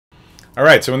All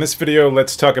right, so in this video,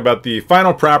 let's talk about the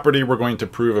final property we're going to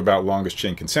prove about longest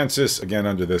chain consensus, again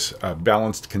under this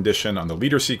balanced condition on the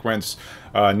leader sequence,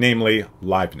 namely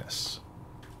liveness.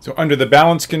 So under the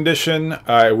balanced condition,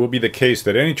 it will be the case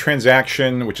that any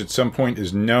transaction which at some point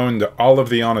is known to all of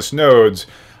the honest nodes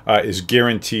is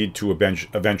guaranteed to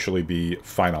eventually be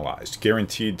finalized,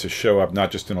 guaranteed to show up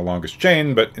not just in a longest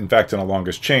chain, but in fact in a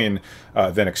longest chain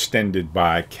then extended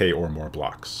by k or more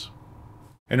blocks.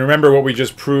 And remember what we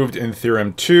just proved in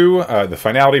Theorem 2, the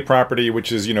finality property,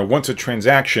 which is, once a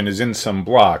transaction is in some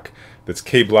block that's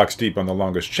k blocks deep on the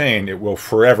longest chain, it will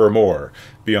forevermore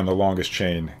be on the longest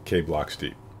chain k blocks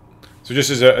deep. So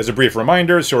just as a brief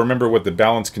reminder, so remember what the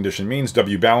balance condition means.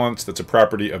 W balance, that's a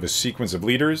property of a sequence of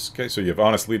leaders. Okay, so you have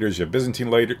honest leaders, you have Byzantine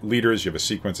leaders, you have a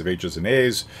sequence of H's and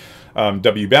A's.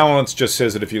 W balance just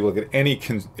says that if you look at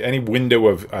any window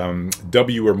of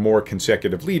W or more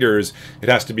consecutive leaders, it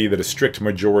has to be that a strict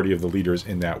majority of the leaders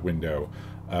in that window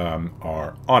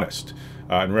are honest.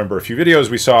 And remember a few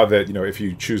videos we saw that if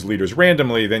you choose leaders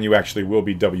randomly, then you actually will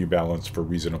be W balanced for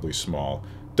reasonably small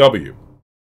W.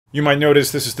 You might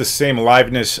notice this is the same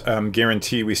liveness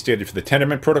guarantee we stated for the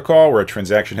Tendermint protocol, where a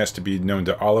transaction has to be known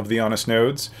to all of the honest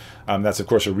nodes. That's, of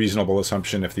course, a reasonable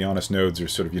assumption if the honest nodes are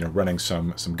sort of, running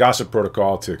some gossip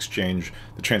protocol to exchange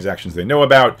the transactions they know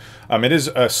about. It is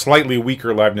a slightly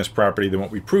weaker liveness property than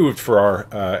what we proved for our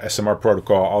SMR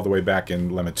protocol all the way back in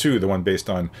Lemma 2, the one based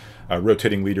on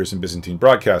rotating leaders in Byzantine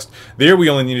broadcast. There, we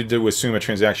only needed to assume a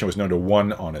transaction was known to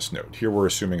one honest node. Here, we're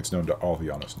assuming it's known to all the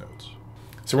honest nodes.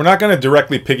 So we're not going to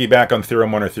directly piggyback on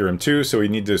Theorem 1 or Theorem 2, so we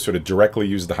need to sort of directly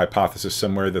use the hypothesis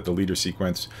somewhere that the leader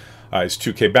sequence is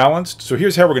 2k balanced. So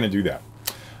here's how we're going to do that.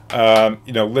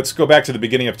 Let's go back to the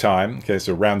beginning of time. Okay,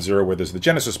 so round 0 where there's the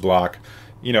genesis block,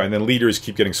 and then leaders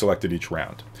keep getting selected each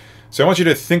round. So I want you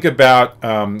to think about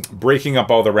breaking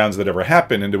up all the rounds that ever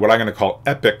happen into what I'm going to call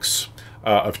epochs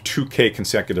of 2k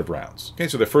consecutive rounds. Okay,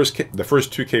 so the first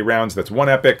 2k rounds, that's one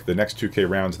epoch. The next 2k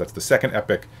rounds, that's the second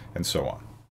epoch, and so on.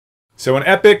 So an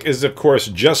epoch is, of course,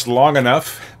 just long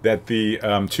enough that the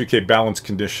 2k balance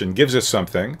condition gives us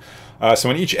something.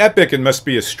 So in each epoch, it must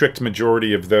be a strict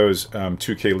majority of those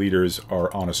 2k leaders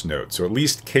are honest nodes. So at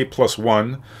least k plus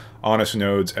 1 honest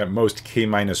nodes, at most k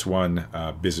minus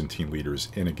 1 Byzantine leaders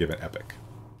in a given epoch.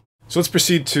 So let's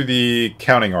proceed to the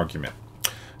counting argument.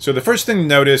 So the first thing to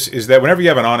notice is that whenever you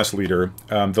have an honest leader,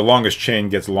 the longest chain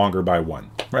gets longer by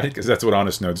 1, right? Because that's what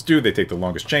honest nodes do. They take the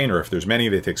longest chain, or if there's many,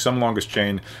 they take some longest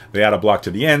chain. They add a block to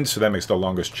the end, so that makes the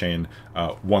longest chain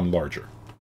 1 larger.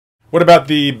 What about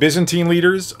the Byzantine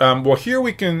leaders? Well, here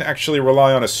we can actually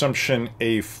rely on assumption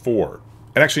A4.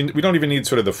 And actually, we don't even need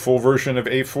sort of the full version of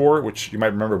A4, which you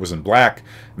might remember was in black.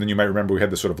 And then you might remember we had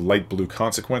the sort of light blue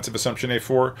consequence of assumption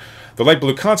A4. The light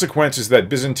blue consequence is that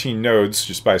Byzantine nodes,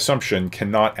 just by assumption,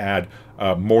 cannot add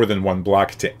more than 1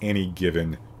 block to any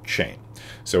given chain.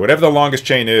 So whatever the longest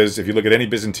chain is, if you look at any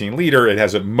Byzantine leader,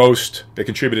 it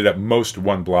contributed at most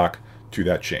 1 block to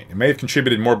that chain. It may have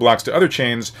contributed more blocks to other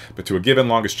chains, but to a given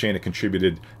longest chain, it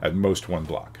contributed at most 1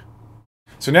 block.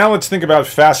 So now let's think about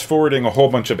fast forwarding a whole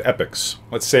bunch of epochs.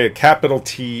 Let's say a capital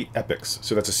T epochs.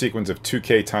 So that's a sequence of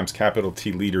 2k times capital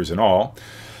T leaders in all.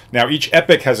 Now each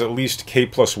epoch has at least k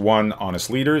plus 1 honest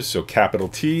leaders. So capital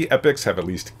T epochs have at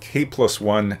least k plus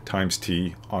 1 times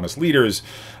T honest leaders.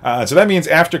 So that means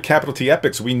after capital T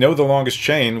epochs, we know the longest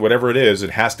chain, whatever it is,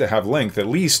 it has to have length at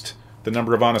least the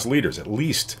number of honest leaders, at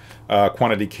least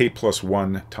quantity k plus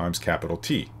 1 times capital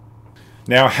T.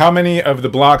 Now, how many of the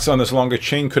blocks on this longest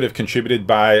chain could have contributed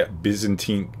by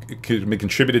Byzantine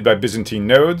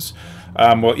nodes?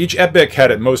 Well, each epoch had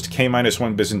at most k minus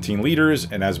 1 Byzantine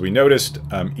leaders, and as we noticed,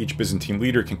 each Byzantine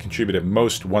leader can contribute at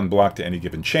most 1 block to any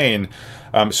given chain.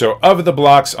 So of the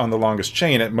blocks on the longest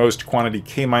chain, at most quantity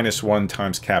k minus 1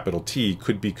 times capital T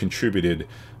could be contributed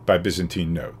by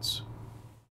Byzantine nodes.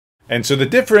 And so the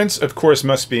difference, of course,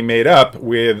 must be made up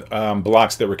with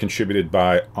blocks that were contributed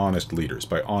by honest leaders,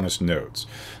 by honest nodes.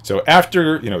 So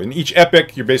after, in each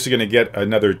epoch, you're basically going to get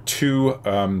another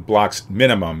 2 blocks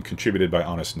minimum contributed by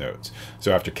honest nodes.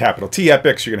 So after capital T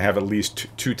epochs, you're going to have at least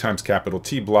 2 times capital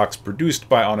T blocks produced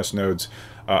by honest nodes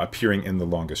appearing in the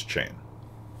longest chain.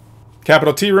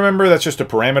 Capital T, remember, that's just a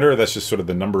parameter. That's just sort of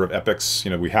the number of epochs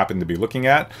we happen to be looking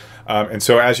at. And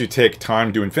so as you take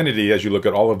time to infinity, as you look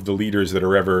at all of the leaders that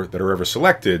are ever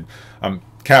selected,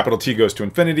 capital T goes to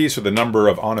infinity, so the number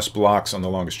of honest blocks on the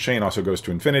longest chain also goes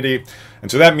to infinity. And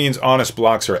so that means honest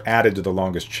blocks are added to the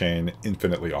longest chain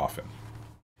infinitely often.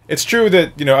 It's true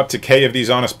that, up to k of these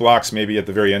honest blocks may be at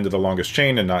the very end of the longest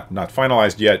chain and not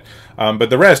finalized yet, but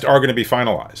the rest are going to be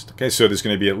finalized. Okay, so there's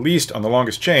going to be at least on the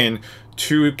longest chain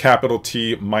 2 capital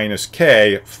T minus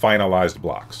k finalized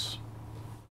blocks.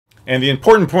 And the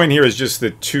important point here is just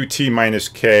that 2t minus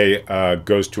k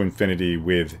goes to infinity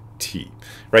with t.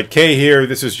 Right, k here,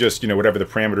 this is just, whatever the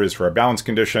parameter is for our balance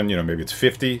condition. Maybe it's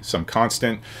 50, some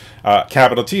constant.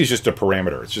 Capital T is just a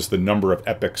parameter. It's just the number of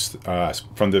epochs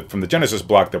from the Genesis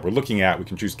block that we're looking at. We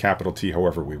can choose capital T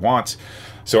however we want.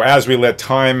 So as we let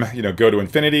time, go to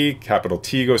infinity, capital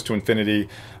T goes to infinity,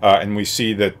 and we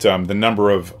see that the number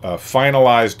of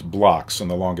finalized blocks on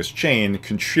the longest chain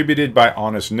contributed by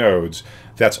honest nodes,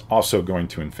 that's also going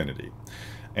to infinity.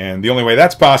 And the only way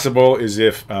that's possible is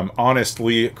if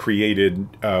honestly created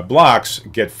blocks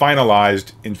get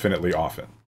finalized infinitely often.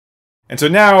 And so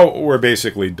now we're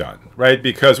basically done, right?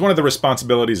 Because one of the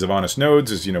responsibilities of honest nodes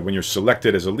is, when you're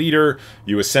selected as a leader,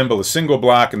 you assemble a single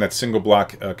block, and that single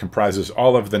block comprises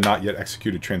all of the not yet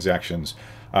executed transactions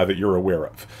that you're aware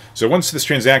of. So once this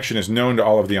transaction is known to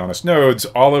all of the honest nodes,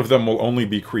 all of them will only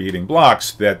be creating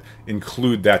blocks that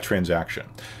include that transaction.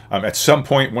 At some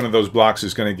point, one of those blocks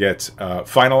is going to get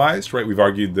finalized, right? We've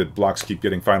argued that blocks keep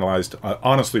getting finalized.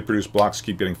 Honestly produced blocks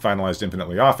keep getting finalized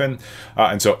infinitely often.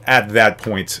 And so at that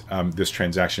point, this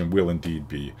transaction will indeed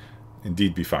be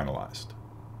finalized.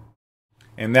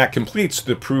 And that completes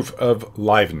the proof of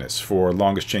liveness for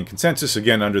longest chain consensus,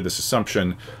 again, under this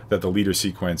assumption that the leader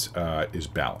sequence is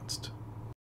balanced.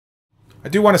 I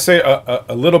do want to say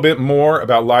a little bit more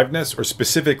about liveness, or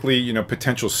specifically,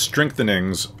 potential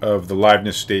strengthenings of the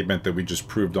liveness statement that we just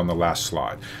proved on the last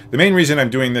slide. The main reason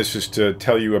I'm doing this is to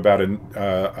tell you about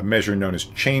a measure known as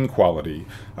chain quality,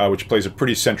 which plays a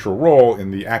pretty central role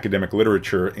in the academic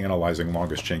literature analyzing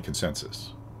longest chain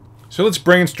consensus. So let's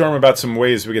brainstorm about some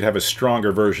ways we could have a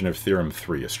stronger version of Theorem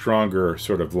 3, a stronger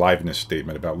sort of liveness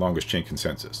statement about longest chain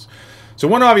consensus. So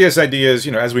one obvious idea is,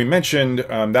 as we mentioned,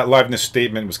 that liveness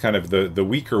statement was kind of the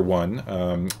weaker one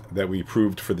that we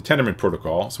proved for the Tendermint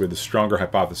protocol. So we had the stronger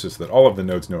hypothesis that all of the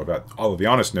nodes know about, all of the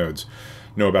honest nodes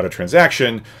know about a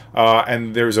transaction.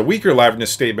 And there's a weaker liveness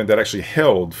statement that actually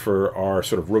held for our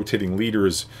sort of rotating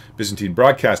leaders Byzantine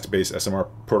broadcast-based SMR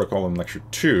protocol in lecture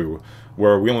 2,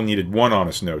 where we only needed one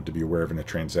honest node to be aware of in a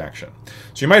transaction.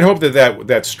 So you might hope that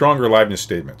that stronger liveness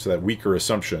statement, so that weaker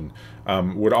assumption,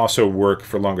 would also work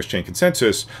for longest chain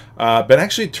consensus, but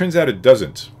actually it turns out it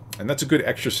doesn't. And that's a good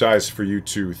exercise for you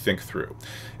to think through.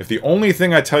 If the only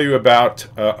thing I tell you about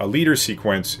a leader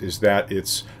sequence is that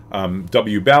it's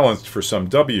W balanced for some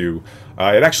W,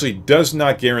 it actually does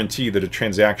not guarantee that a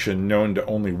transaction known to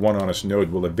only one honest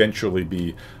node will eventually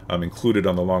be included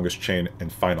on the longest chain and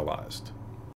finalized.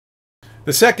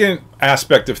 The second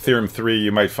aspect of Theorem 3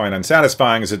 you might find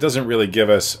unsatisfying is it doesn't really give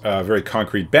us very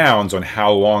concrete bounds on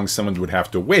how long someone would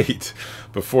have to wait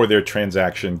before their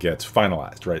transaction gets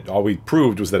finalized, right? All we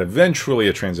proved was that eventually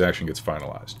a transaction gets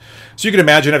finalized. So you can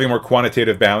imagine having more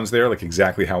quantitative bounds there, like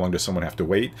exactly how long does someone have to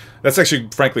wait. That's actually,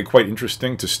 frankly, quite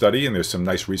interesting to study, and there's some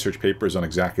nice research papers on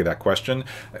exactly that question.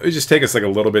 It would just take us like a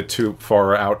little bit too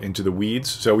far out into the weeds,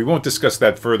 so we won't discuss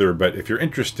that further, but if you're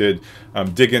interested,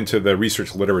 dig into the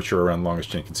research literature around longest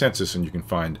chain consensus, and you can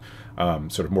find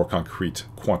sort of more concrete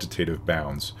quantitative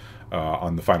bounds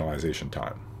on the finalization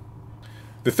time.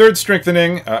 The third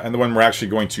strengthening, and the one we're actually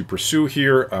going to pursue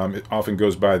here, it often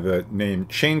goes by the name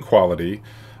chain quality.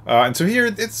 And so here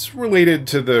it's related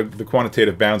to the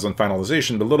quantitative bounds on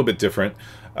finalization, but a little bit different.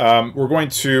 We're going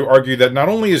to argue that not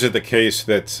only is it the case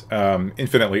that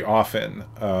infinitely often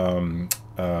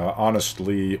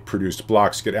honestly produced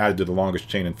blocks get added to the longest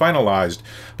chain and finalized,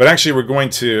 but actually we're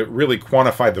going to really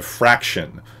quantify the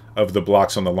fraction of the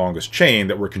blocks on the longest chain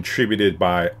that were contributed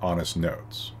by honest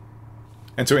nodes.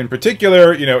 And so in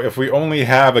particular, if we only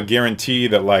have a guarantee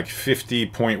that like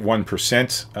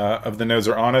 50.1% of the nodes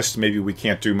are honest, maybe we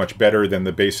can't do much better than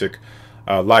the basic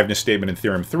liveness statement in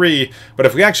Theorem 3. But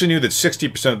if we actually knew that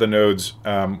 60% of the nodes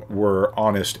were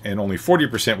honest and only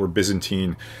 40% were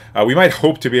Byzantine, we might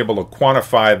hope to be able to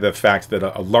quantify the fact that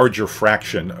a larger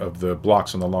fraction of the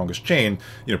blocks on the longest chain,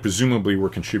 presumably were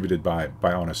contributed by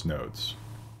honest nodes.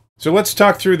 So let's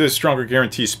talk through the stronger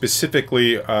guarantee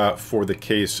specifically for the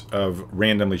case of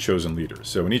randomly chosen leaders.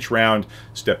 So in each round,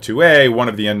 step 2A, one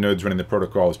of the end nodes running the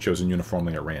protocol is chosen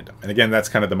uniformly at random. And again, that's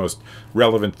kind of the most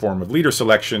relevant form of leader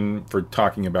selection for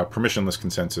talking about permissionless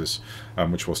consensus,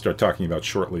 which we'll start talking about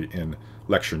shortly in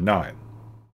lecture 9.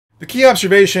 The key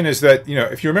observation is that,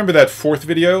 if you remember that fourth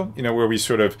video, where we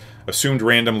sort of assumed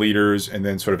random leaders and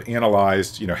then sort of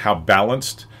analyzed, how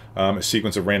balanced a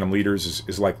sequence of random leaders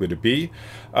is likely to be.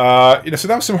 So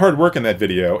that was some hard work in that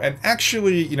video. And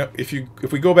actually,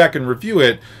 if we go back and review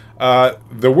it,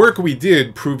 the work we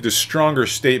did proved a stronger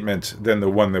statement than the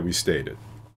one that we stated.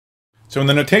 So in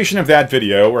the notation of that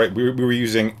video, right, we were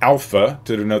using alpha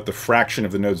to denote the fraction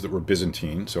of the nodes that were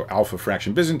Byzantine. So alpha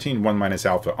fraction Byzantine, 1 minus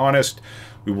alpha honest.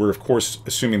 We were, of course,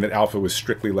 assuming that alpha was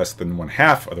strictly less than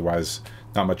 1/2. Otherwise,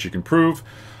 not much you can prove.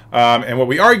 And what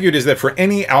we argued is that for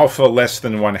any alpha less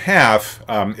than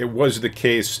 1/2, it was the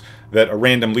case that a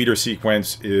random leader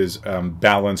sequence is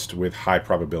balanced with high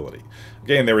probability.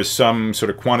 Again, there is some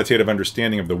sort of quantitative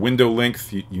understanding of the window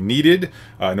length you needed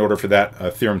in order for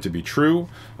that theorem to be true.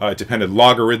 It depended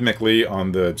logarithmically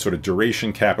on the sort of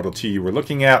duration, capital T, you were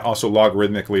looking at, also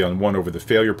logarithmically on 1 over the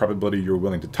failure probability you were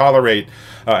willing to tolerate.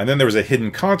 And then there was a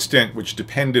hidden constant, which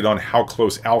depended on how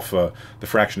close alpha, the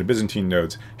fraction of Byzantine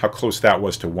nodes, how close that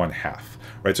was to 1/2.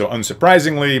 Right, so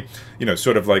unsurprisingly, you know,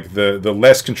 sort of like the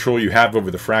less control you have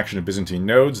over the fraction of Byzantine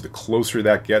nodes, the closer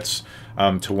that gets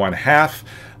to 1/2,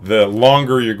 the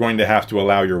longer you're going to have to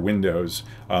allow your windows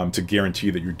to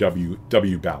guarantee that you're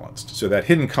W balanced. So that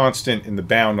hidden constant in the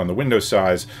bound on the window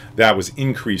size, that was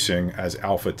increasing as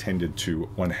alpha tended to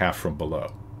 1/2 from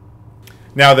below.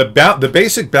 Now, the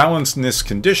basic balancedness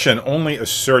condition only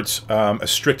asserts a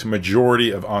strict majority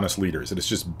of honest leaders. That it's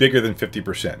just bigger than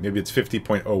 50%. Maybe it's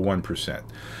 50.01%.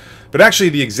 But actually,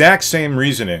 the exact same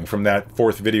reasoning from that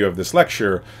 4th video of this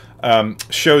lecture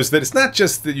shows that it's not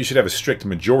just that you should have a strict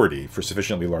majority for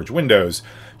sufficiently large windows.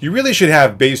 You really should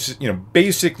have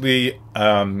basically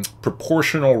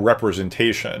proportional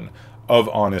representation of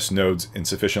honest nodes in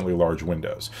sufficiently large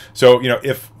windows. So, you know,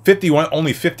 if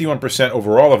only 51%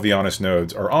 overall of the honest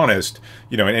nodes are honest,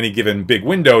 you know, in any given big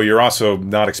window, you're also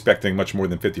not expecting much more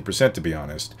than 50% to be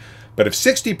honest. But if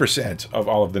 60% of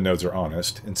all of the nodes are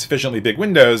honest in sufficiently big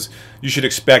windows, you should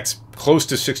expect close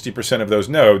to 60% of those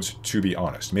nodes to be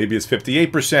honest. Maybe it's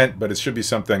 58%, but it should be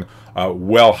something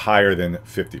well higher than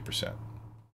 50%.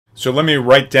 So let me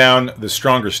write down the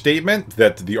stronger statement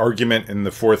that the argument in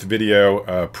the 4th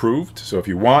video proved. So if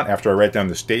you want, after I write down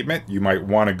the statement, you might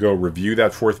want to go review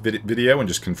that 4th video and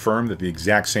just confirm that the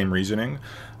exact same reasoning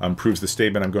proves the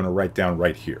statement I'm going to write down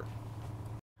right here.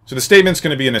 So the statement's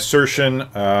going to be an assertion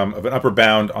of an upper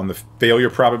bound on the failure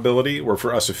probability, where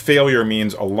for us a failure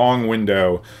means a long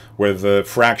window where the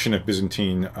fraction of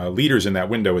Byzantine leaders in that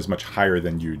window is much higher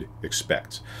than you'd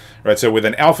expect. Right, so with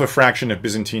an alpha fraction of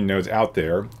Byzantine nodes out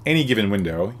there, any given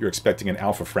window, you're expecting an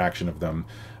alpha fraction of them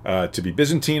to be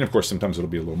Byzantine. Of course, sometimes it'll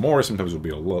be a little more, sometimes it'll be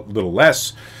a little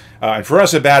less. And for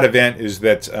us, a bad event is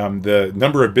that the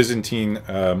number of Byzantine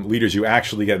leaders you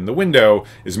actually get in the window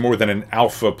is more than an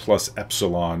alpha plus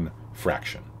epsilon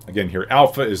fraction. Again, here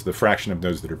alpha is the fraction of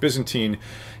nodes that are Byzantine.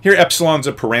 Here epsilon's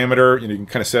a parameter. You know, you can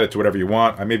kind of set it to whatever you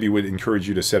want. I maybe would encourage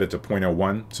you to set it to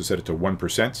 0.01, so set it to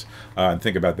 1%, and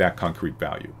think about that concrete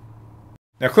value.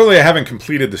 Now, clearly I haven't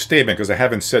completed the statement because I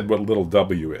haven't said what little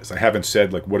w is. I haven't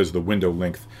said, like, what is the window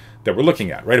length that we're looking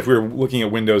at, right? If we were looking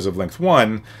at windows of length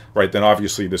 1, right, then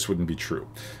obviously this wouldn't be true.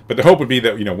 But the hope would be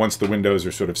that, you know, once the windows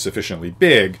are sort of sufficiently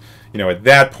big, you know, at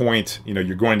that point, you know,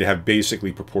 you're going to have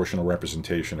basically proportional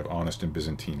representation of honest and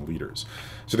Byzantine leaders.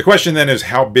 So the question then is,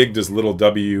 how big does little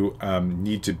w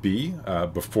need to be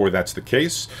before that's the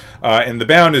case? And the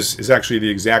bound is actually the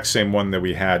exact same one that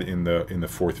we had in the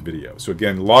 4th video. So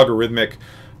again, logarithmic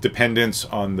dependence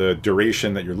on the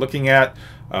duration that you're looking at,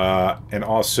 and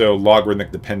also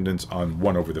logarithmic dependence on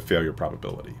 1 over the failure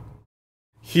probability.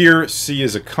 Here, C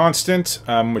is a constant,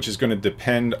 which is going to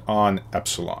depend on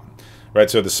epsilon, right?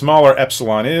 So the smaller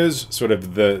epsilon is, sort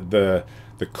of the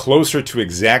closer to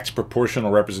exact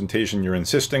proportional representation you're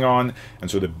insisting on,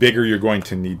 and so the bigger you're going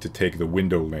to need to take the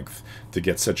window length to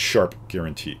get such sharp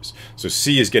guarantees. So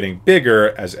C is getting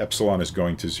bigger as epsilon is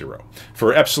going to 0.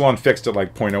 For epsilon fixed at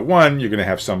like 0.01, you're going to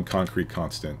have some concrete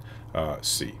constant,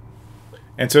 C.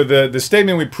 And so the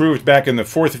statement we proved back in the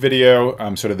 4th video,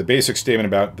 sort of the basic statement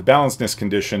about the balancedness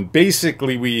condition,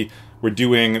 basically we were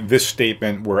doing this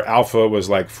statement where alpha was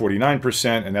like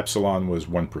 49% and epsilon was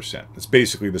 1%. That's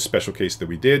basically the special case that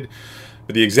we did.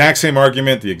 But the exact same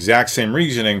argument, the exact same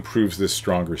reasoning proves this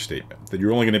stronger statement, that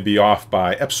you're only going to be off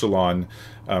by epsilon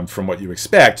from what you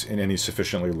expect in any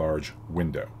sufficiently large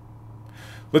window.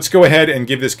 Let's go ahead and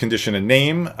give this condition a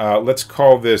name. Let's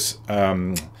call this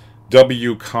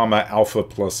W comma alpha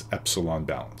plus epsilon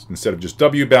balanced. Instead of just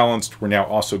W balanced, we're now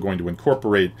also going to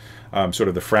incorporate sort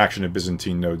of the fraction of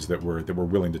Byzantine nodes that we're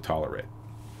willing to tolerate.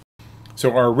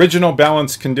 So our original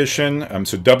balance condition,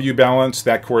 so W balanced,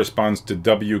 that corresponds to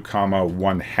W comma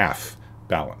 1/2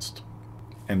 balanced.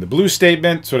 And the blue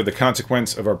statement, sort of the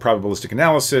consequence of our probabilistic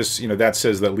analysis, you know, that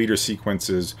says that leader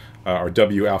sequences are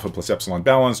W alpha plus epsilon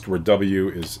balanced, where W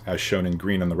is, as shown in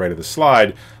green on the right of the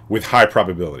slide, with high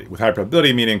probability. With high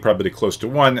probability meaning probability close to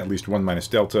 1, at least 1 minus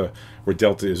delta, where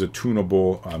delta is a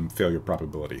tunable failure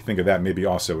probability. Think of that maybe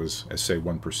also as say,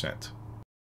 1%.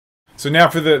 So now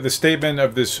for the statement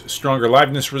of this stronger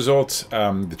liveness result,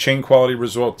 the chain quality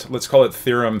result, let's call it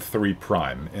theorem 3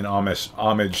 prime in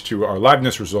homage to our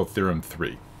liveness result, theorem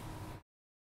 3.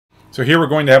 So here we're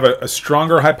going to have a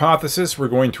stronger hypothesis. We're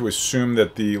going to assume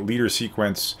that the leader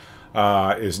sequence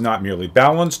is not merely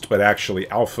balanced, but actually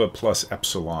alpha plus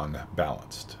epsilon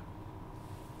balanced.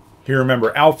 Here,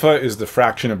 remember, alpha is the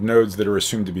fraction of nodes that are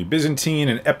assumed to be Byzantine,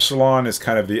 and epsilon is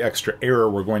kind of the extra error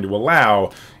we're going to allow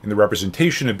in the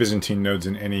representation of Byzantine nodes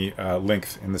in any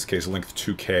length, in this case, length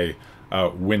 2K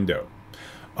window.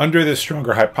 Under this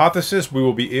stronger hypothesis, we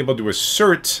will be able to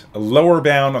assert a lower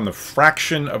bound on the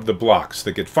fraction of the blocks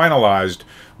that get finalized,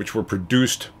 which were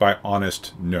produced by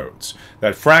honest nodes.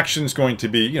 That fraction is going to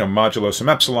be, modulo some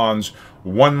epsilons,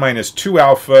 1 minus 2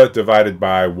 alpha divided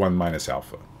by 1 minus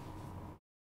alpha.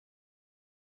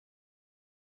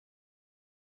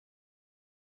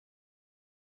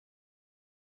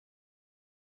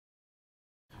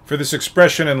 For this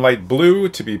expression in light blue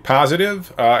to be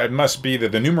positive, it must be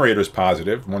that the numerator is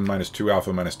positive, 1 minus 2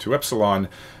 alpha minus 2 epsilon,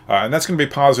 and that's going to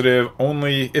be positive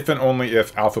only if and only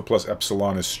if alpha plus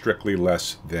epsilon is strictly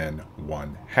less than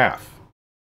 1/2.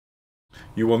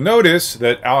 You will notice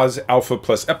that as alpha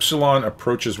plus epsilon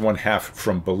approaches 1/2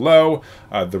 from below,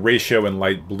 the ratio in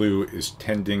light blue is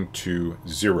tending to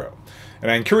 0. And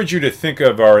I encourage you to think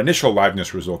of our initial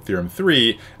liveness result, theorem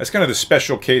 3, as kind of the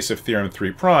special case of theorem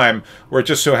 3 prime, where it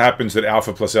just so happens that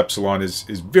alpha plus epsilon is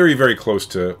very, very close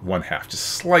to 1/2, just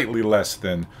slightly less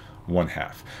than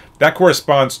 1/2. That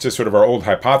corresponds to sort of our old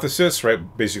hypothesis, right?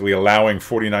 Basically allowing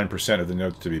 49% of the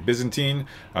nodes to be Byzantine.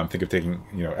 Think of taking,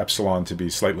 epsilon to be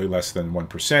slightly less than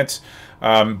 1%.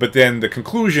 But then the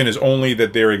conclusion is only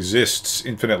that there exists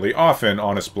infinitely often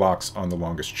honest blocks on the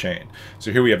longest chain.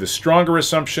 So here we have the stronger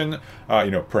assumption.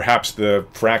 Perhaps the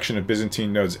fraction of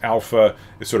Byzantine nodes alpha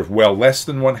is sort of well less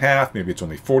than 1/2. Maybe it's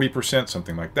only 40%,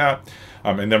 something like that.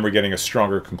 And then we're getting a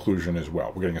stronger conclusion as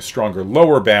well. We're getting a stronger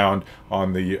lower bound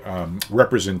on the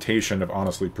representation of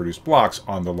honestly produced blocks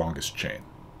on the longest chain.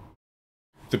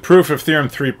 The proof of theorem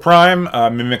 3 prime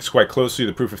mimics quite closely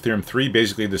the proof of theorem 3.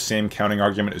 Basically, the same counting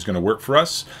argument is going to work for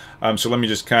us. So let me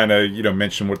just kind of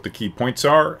mention what the key points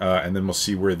are, and then we'll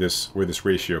see where this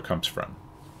ratio comes from.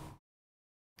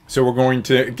 So we're going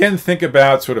to, again, think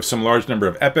about sort of some large number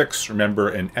of epochs. Remember,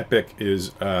 an epoch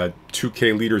is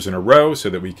 2K liters in a row so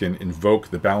that we can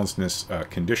invoke the balancedness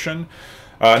condition.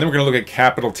 And then we're going to look at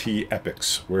capital T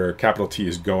epochs, where capital T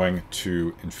is going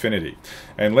to infinity.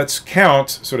 And let's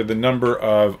count sort of the number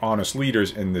of honest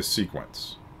leaders in this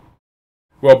sequence.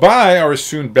 Well, by our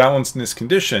assumed balancedness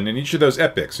condition, in each of those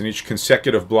epochs, in each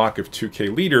consecutive block of 2K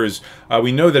liters,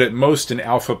 we know that at most an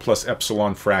alpha plus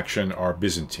epsilon fraction are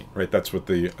Byzantine, right? That's what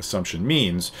the assumption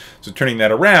means. So turning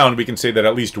that around, we can say that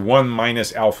at least 1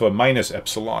 minus alpha minus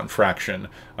epsilon fraction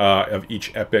of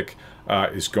each epoch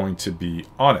is going to be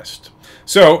honest.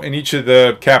 So in each of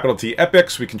the capital T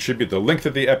epochs, we contribute the length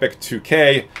of the epoch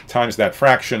 2K times that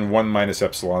fraction 1 minus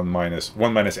epsilon minus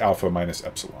 1 minus alpha minus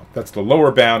epsilon. That's the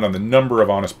lower bound on the number of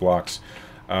honest blocks,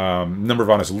 number of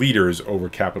honest leaders over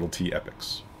capital T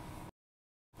epochs.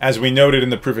 As we noted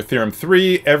in the proof of theorem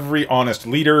 3, every honest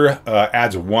leader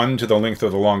adds 1 to the length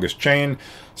of the longest chain.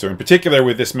 So in particular,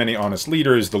 with this many honest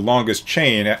leaders, the longest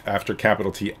chain after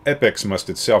capital T epochs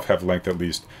must itself have length at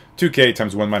least 2K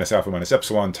times 1 minus alpha minus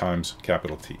epsilon times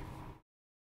capital T.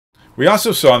 We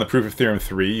also saw in the proof of theorem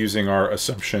 3, using our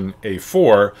assumption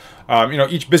A4,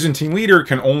 each Byzantine leader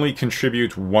can only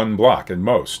contribute 1 block at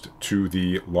most to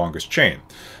the longest chain.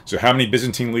 So how many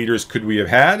Byzantine leaders could we have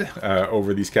had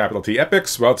over these capital T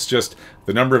epochs? Well, it's just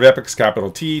the number of epochs, capital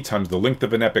T, times the length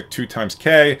of an epoch, 2 times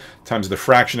K, times the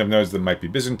fraction of nodes that might be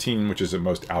Byzantine, which is at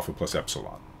most alpha plus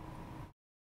epsilon.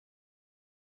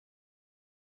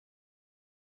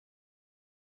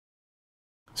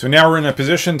 So now we're in a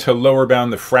position to lower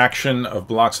bound the fraction of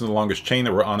blocks in the longest chain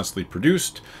that were honestly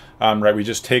produced. Right, we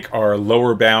just take our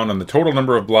lower bound on the total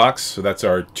number of blocks, so that's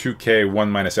our 2K 1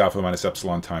 minus alpha minus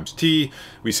epsilon times T.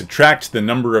 We subtract the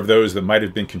number of those that might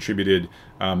have been contributed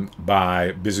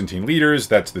by Byzantine leaders.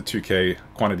 That's the 2K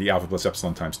quantity alpha plus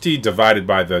epsilon times T divided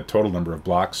by the total number of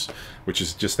blocks, which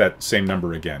is just that same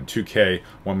number again, 2K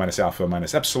 1 minus alpha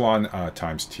minus epsilon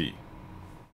times T.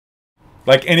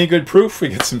 Like any good proof, we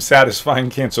get some satisfying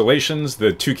cancellations.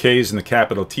 The 2Ks and the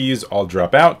capital Ts all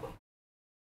drop out.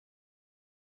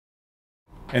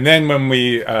 And then when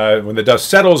the dust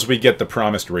settles, we get the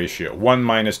promised ratio, 1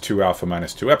 minus 2 alpha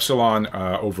minus 2 epsilon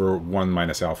over 1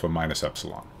 minus alpha minus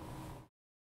epsilon.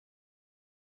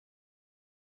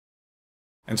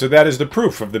 And so that is the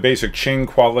proof of the basic chain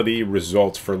quality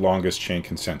results for longest chain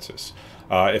consensus.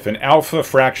 If an alpha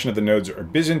fraction of the nodes are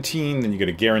Byzantine, then you get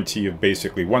a guarantee of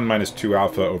basically 1 minus 2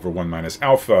 alpha over 1 minus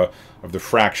alpha of the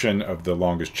fraction of the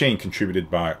longest chain contributed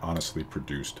by honestly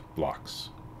produced blocks.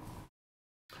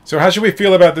 So how should we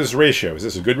feel about this ratio? Is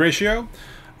this a good ratio?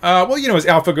 Well, you know, as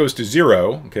alpha goes to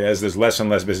 0, okay, as there's less and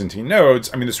less Byzantine nodes,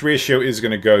 I mean, this ratio is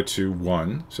going to go to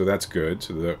 1, so that's good.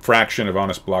 So the fraction of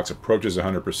honest blocks approaches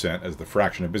 100% as the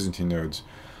fraction of Byzantine nodes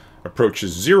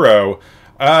approaches 0.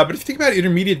 But if you think about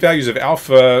intermediate values of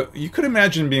alpha, you could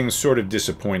imagine being sort of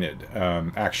disappointed,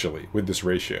 actually, with this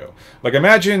ratio. Like,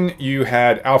 imagine you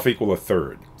had alpha equal a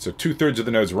third. So 2/3 of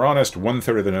the nodes were honest,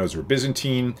 1/3 of the nodes were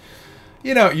Byzantine.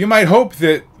 You know, you might hope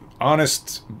that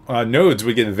honest nodes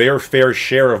would get their fair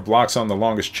share of blocks on the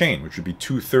longest chain, which would be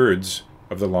 2/3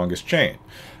 of the longest chain.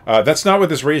 That's not what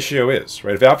this ratio is,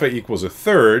 right? If alpha equals a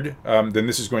third, then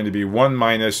this is going to be 1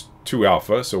 minus 2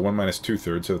 alpha, so 1 minus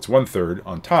 2/3, so that's 1/3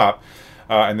 on top.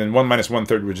 And then 1 minus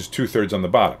 1/3, which is 2/3 on the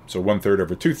bottom. So 1/3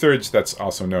 over 2/3, that's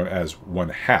also known as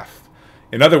 1/2.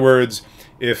 In other words,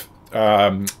 if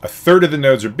a third of the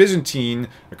nodes are Byzantine,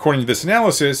 according to this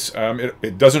analysis,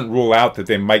 it doesn't rule out that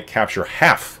they might capture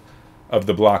half of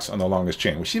the blocks on the longest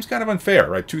chain, which seems kind of unfair,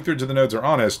 right? 2/3 of the nodes are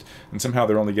honest, and somehow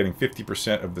they're only getting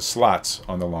 50% of the slots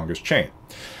on the longest chain.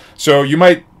 So you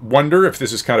might wonder if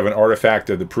this is kind of an artifact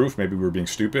of the proof. Maybe we were being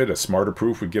stupid. A smarter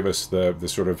proof would give us the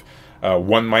sort of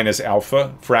 1 minus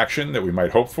alpha fraction that we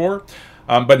might hope for.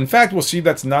 But in fact, we'll see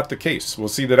that's not the case. We'll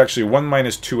see that actually 1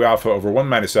 minus 2 alpha over 1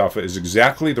 minus alpha is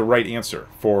exactly the right answer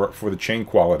for the chain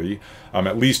quality,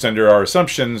 at least under our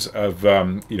assumptions of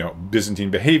you know, Byzantine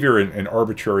behavior and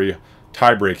arbitrary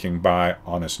tie-breaking by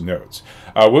honest nodes.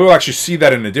 We'll actually see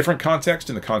that in a different context,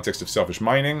 in the context of selfish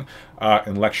mining,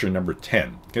 in lecture number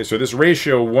 10. Okay, so this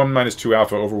ratio 1 minus 2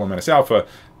 alpha over 1 minus alpha,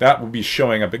 that will be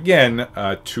showing up again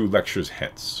 2 lectures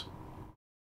hence.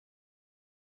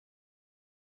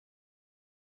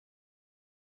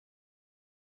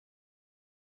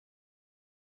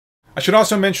 I should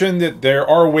also mention that there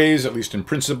are ways, at least in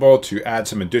principle, to add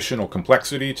some additional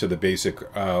complexity to the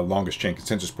basic longest chain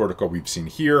consensus protocol we've seen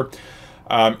here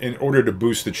in order to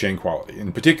boost the chain quality.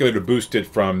 In particular, to boost it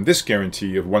from this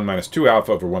guarantee of 1 minus 2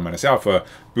 alpha over 1 minus alpha,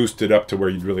 boost it up to where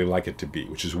you'd really like it to be,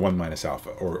 which is 1 minus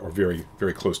alpha, or very,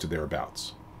 very close to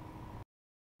thereabouts.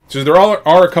 So there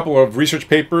are a couple of research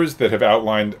papers that have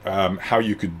outlined how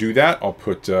you could do that. I'll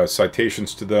put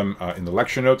citations to them in the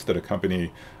lecture notes that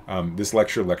accompany this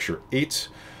lecture, lecture 8.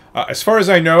 As far as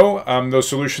I know, those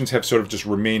solutions have sort of just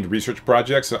remained research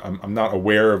projects. I'm not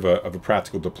aware of a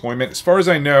practical deployment. As far as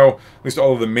I know, at least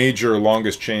all of the major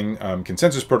longest chain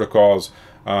consensus protocols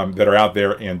that are out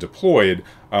there and deployed,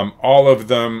 all of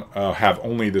them have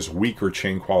only this weaker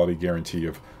chain quality guarantee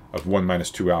of 1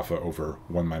 minus 2 alpha over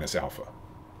 1 minus alpha.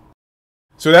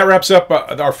 So that wraps up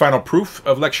our final proof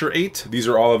of lecture 8. These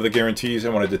are all of the guarantees I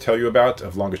wanted to tell you about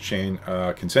of longest chain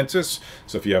consensus.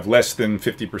 So if you have less than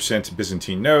 50%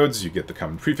 Byzantine nodes, you get the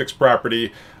common prefix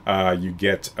property, you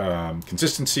get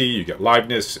consistency, you get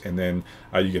liveness, and then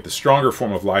you get the stronger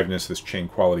form of liveness, this chain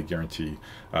quality guarantee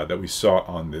that we saw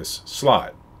on this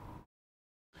slide.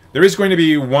 There is going to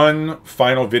be one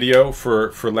final video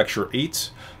for lecture 8.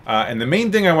 And the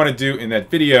main thing I want to do in that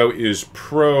video is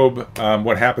probe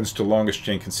what happens to longest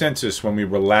chain consensus when we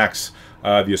relax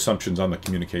the assumptions on the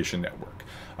communication network.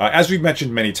 As we've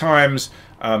mentioned many times,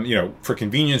 you know, for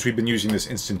convenience, we've been using this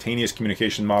instantaneous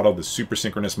communication model, the super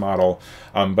synchronous model,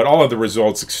 but all of the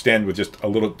results extend with just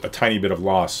a tiny bit of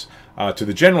loss to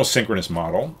the general synchronous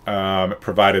model,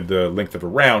 provided the length of a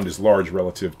round is large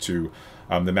relative to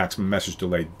the maximum message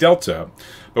delay delta.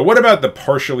 But what about the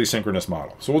partially synchronous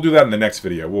model? So we'll do that in the next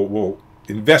video. We'll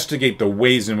investigate the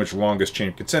ways in which longest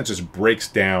chain consensus breaks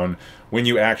down when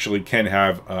you actually can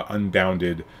have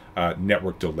unbounded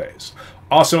network delays.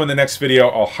 Also in the next video,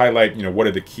 I'll highlight, you know, what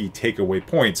are the key takeaway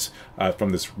points from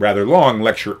this rather long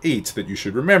lecture 8 that you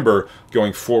should remember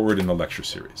going forward in the lecture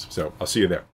series. So I'll see you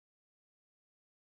there.